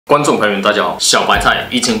观众朋友们，大家好。小白菜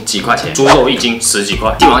一斤几块钱，猪肉一斤10几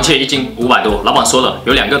块，帝王蟹一斤500多。老板说了，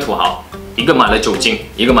有2个土豪，一个买了9斤，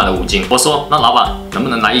一个买了5斤。我说，那老板能不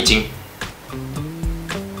能来1斤？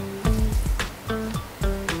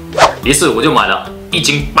于是我就买了1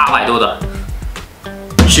斤800多的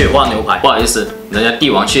雪花牛排。不好意思，人家帝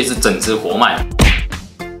王蟹是整只活卖的。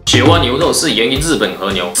 雪花牛肉是源于日本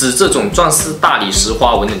和牛，指这种状似大理石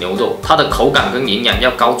花纹的牛肉，它的口感跟营养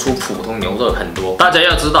要高出普通牛肉很多。大家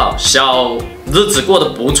要知道，小日子过得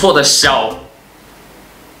不错的小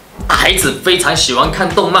孩子非常喜欢看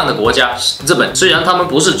动漫的国家，日本。虽然他们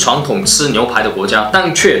不是传统吃牛排的国家，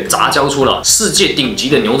但却杂交出了世界顶级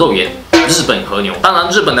的牛肉源。 日本和牛，当然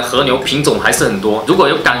日本的和牛品种还是很多。如果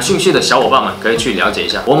有感兴趣的小伙伴们，可以去了解一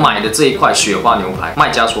下。我买的这一块雪花牛排，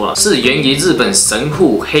卖家说了是源于日本神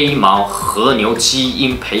户黑毛和牛基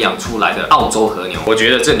因培养出来的澳洲和牛。我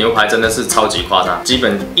觉得这牛排真的是超级夸张，基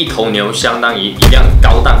本1头牛相当于一辆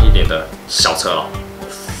高档一点的小车了。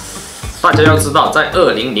 大家要知道，在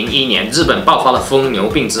2001年日本爆发了疯牛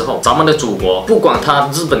病之后，咱们的祖国不管它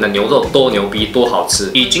日本的牛肉多牛逼多好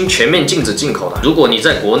吃，已经全面禁止进口了。如果你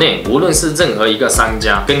在国内，无论是任何一个商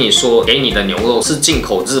家跟你说给你的牛肉是进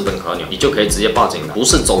口日本和牛，你就可以直接报警了，不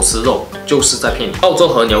是走私肉就是在骗你。澳洲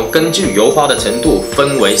和牛根据油花的程度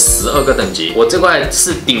分为12个等级，我这块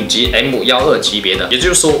是顶级 M12级别的，也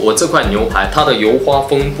就是说我这块牛排它的油花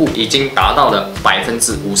分布已经达到了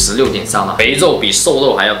56.3%了，肥肉比瘦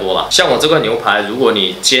肉还要多了。像我这块牛排，如果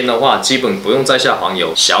你煎的话，基本不用再下黄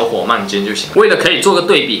油，小火慢煎就行。为了可以做个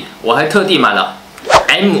对比，我还特地买了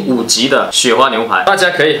M5级的雪花牛排，大家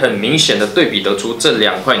可以很明显的对比得出这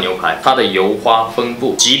2块牛排，它的油花分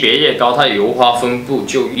布级别越高，它的油花分布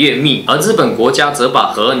就越密。而日本国家则把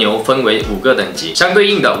和牛分为5个等级，相对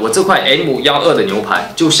应的，我这块 M12的牛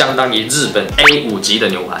排就相当于日本 A5级的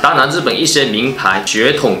牛排。当然，日本一些名牌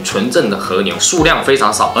血统纯正的和牛数量非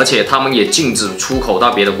常少，而且他们也禁止出口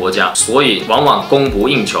到别的国家，所以往往供不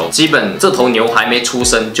应求。基本这头牛还没出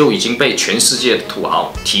生，就已经被全世界的土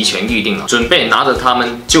豪提前预定了，准备拿着它们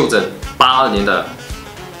就着82年的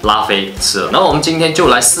拉菲吃了，然后我们今天就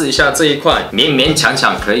来试一下这一块勉勉强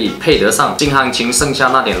强可以配得上金行情剩下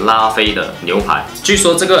那点拉菲的牛排。据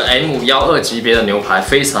说这个 M12级别的牛排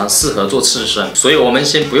非常适合做刺身，所以我们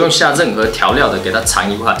先不用下任何调料的，给它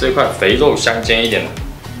尝一块，这一块肥肉香煎一点的，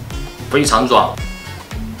非常软。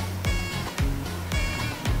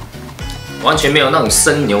 完全没有那种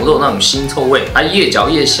生牛肉那种腥臭味，它越嚼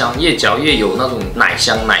越香，越嚼越有那种奶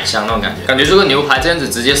香那种感觉。感觉这个牛排这样子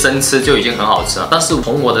直接生吃就已经很好吃了，但是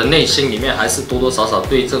从我的内心里面还是多多少少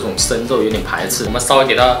对这种生肉有点排斥。我们稍微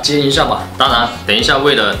给它煎一下吧。当然，等一下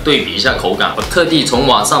为了对比一下口感，我特地从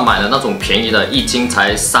网上买了那种便宜的1斤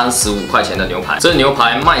才35块钱的牛排。这牛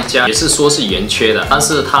排卖家也是说是原缺的，但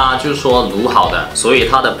是他就说卤好的，所以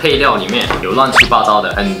它的配料里面有乱七八糟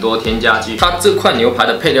的很多添加剂。它这块牛排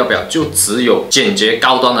的配料表就只有简洁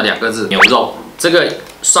高端的2个字：牛肉。这个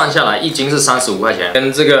算下来1斤是35块钱，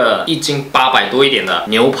跟这个1斤800多一点的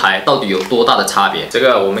牛排到底有多大的差别？这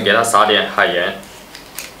个我们给它撒点海盐，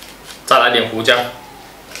再来点胡椒，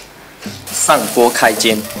上锅开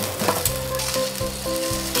煎。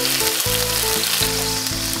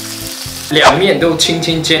 2面都轻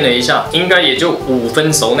轻煎了一下，应该也就5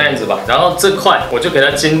分熟那样子吧。然后这块我就给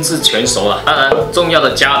它煎至全熟了。当然，重要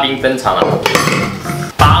的嘉宾登场了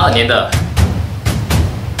，82年的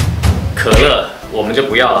可乐我们就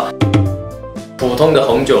不要了，普通的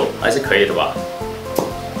红酒还是可以的吧。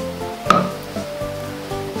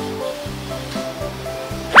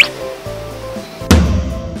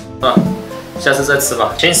下次再吃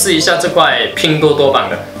吧。先试一下这块拼多多版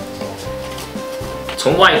的。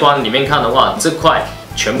 从外观里面看的话，这块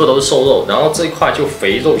全部都是瘦肉，然后这一块就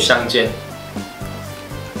肥肉相间。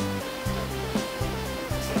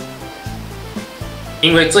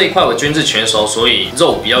因为这一块我煎至全熟，所以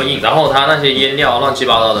肉比较硬，然后它那些腌料乱七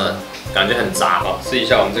八糟的感觉很杂。好，试一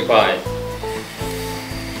下我们这块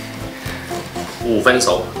5分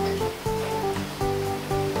熟。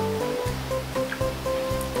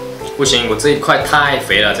 不行，我这一块太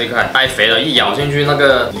肥了，这一块太肥了，一咬进去那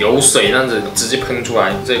个油水那样子直接喷出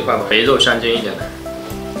来。这一块肥肉相间一点的，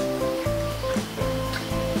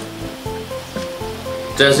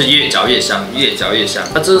真的是越嚼越香，越嚼越香。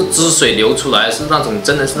它这汁水流出来是那种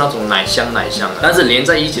真的是那种奶香的，但是连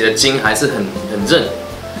在一起的筋还是很韧，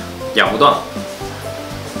咬不断。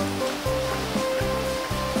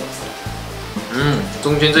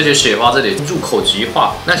中间这些雪花这里入口即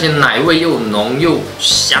化，那些奶味又浓又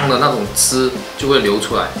香的那种汁就会流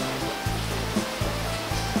出来。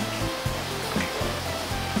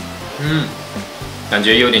感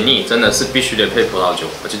觉有点腻，真的是必须得配葡萄酒。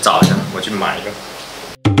我去找一下，我去买一个。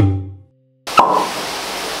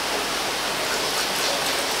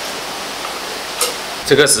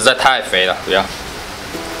这个实在太肥了，不要。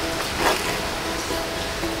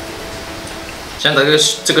像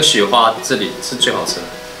这个雪花这里是最好吃的。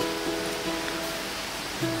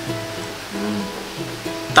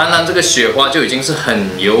单单这个雪花就已经是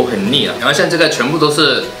很油很腻了，然后像这个全部都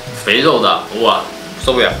是肥肉的，哇，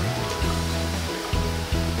受不了。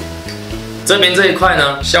这边这一块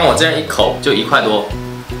呢，像我这样一口就1块多，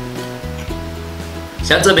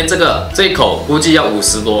像这边这一口估计要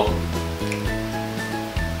50多。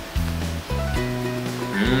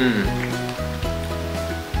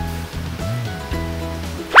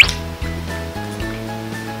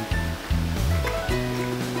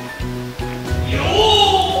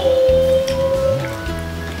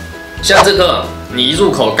像这个，你一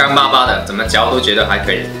入口干巴巴的，怎么嚼都觉得还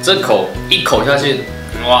可以。这口一口下去，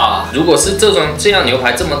哇！如果是这样牛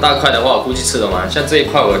排这么大块的话，我估计吃得完。像这一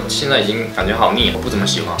块，我现在已经感觉好腻，我不怎么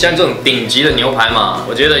喜欢。像这种顶级的牛排嘛，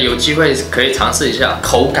我觉得有机会可以尝试一下，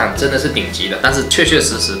口感真的是顶级的。但是确确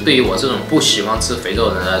实实，对于我这种不喜欢吃肥肉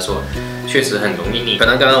的人来说，确实很容易腻。可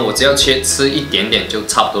能刚刚我只要吃一点点就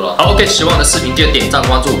差不多了。好 ，OK， 喜欢我的视频记得点赞、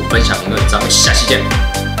关注、分享、评论，咱们下期见，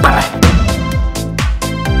拜拜。